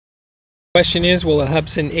Question is, will a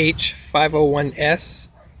Hubsan H501S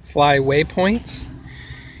fly waypoints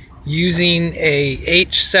using a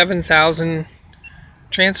H7000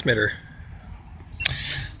 transmitter?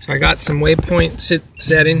 So I got some waypoints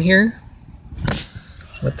set in here.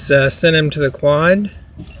 Let's send them to the quad.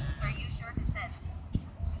 Are you sure to send?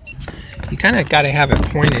 You kind of got to have it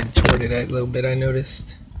pointed toward it a little bit, I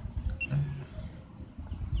noticed.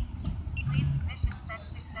 Please, mission sent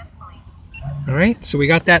successfully. Alright, so we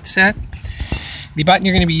got that set. The button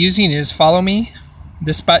you're going to be using is Follow Me.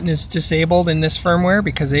 This button is disabled in this firmware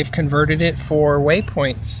because they've converted it for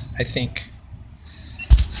waypoints, I think.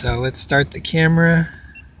 So let's start the camera.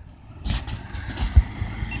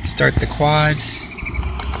 Start the quad.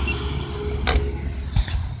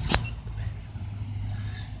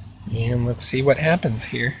 And let's see what happens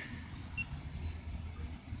here.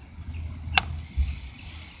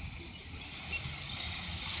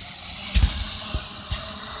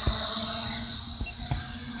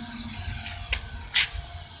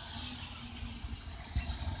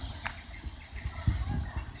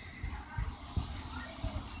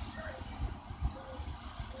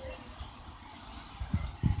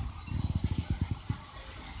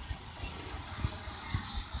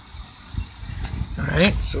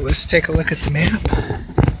 Alright, so let's take a look at the map.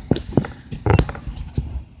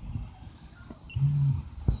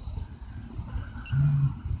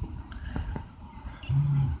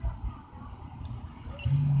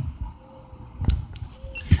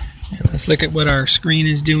 And let's look at what our screen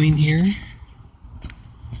is doing here.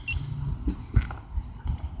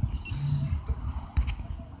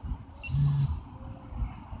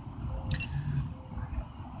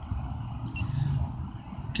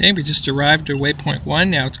 Okay, we just arrived at waypoint 1,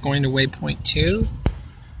 now it's going to waypoint 2.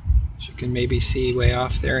 As you can maybe see way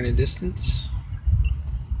off there in the distance.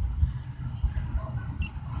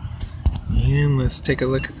 And let's take a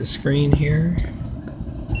look at the screen here.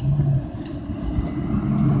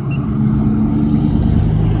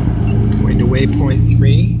 Going to waypoint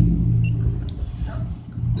 3.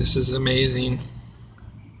 This is amazing.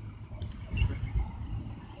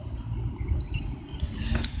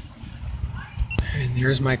 And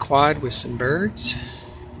there's my quad with some birds.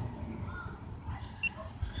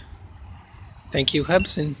 Thank you,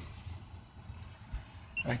 Hubsan.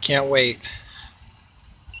 I can't wait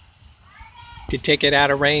to take it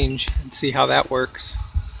out of range and see how that works.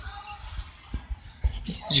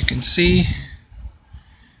 As you can see,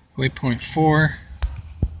 waypoint 4.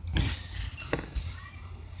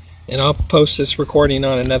 And I'll post this recording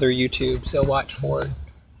on another YouTube, so watch for it.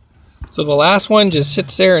 So the last one just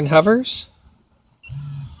sits there and hovers.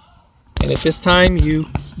 And at this time, you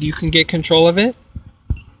can get control of it.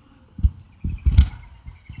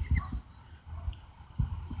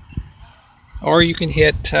 Or you can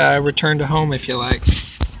hit return to home if you like.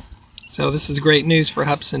 So this is great news for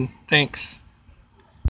Hubsan. Thanks.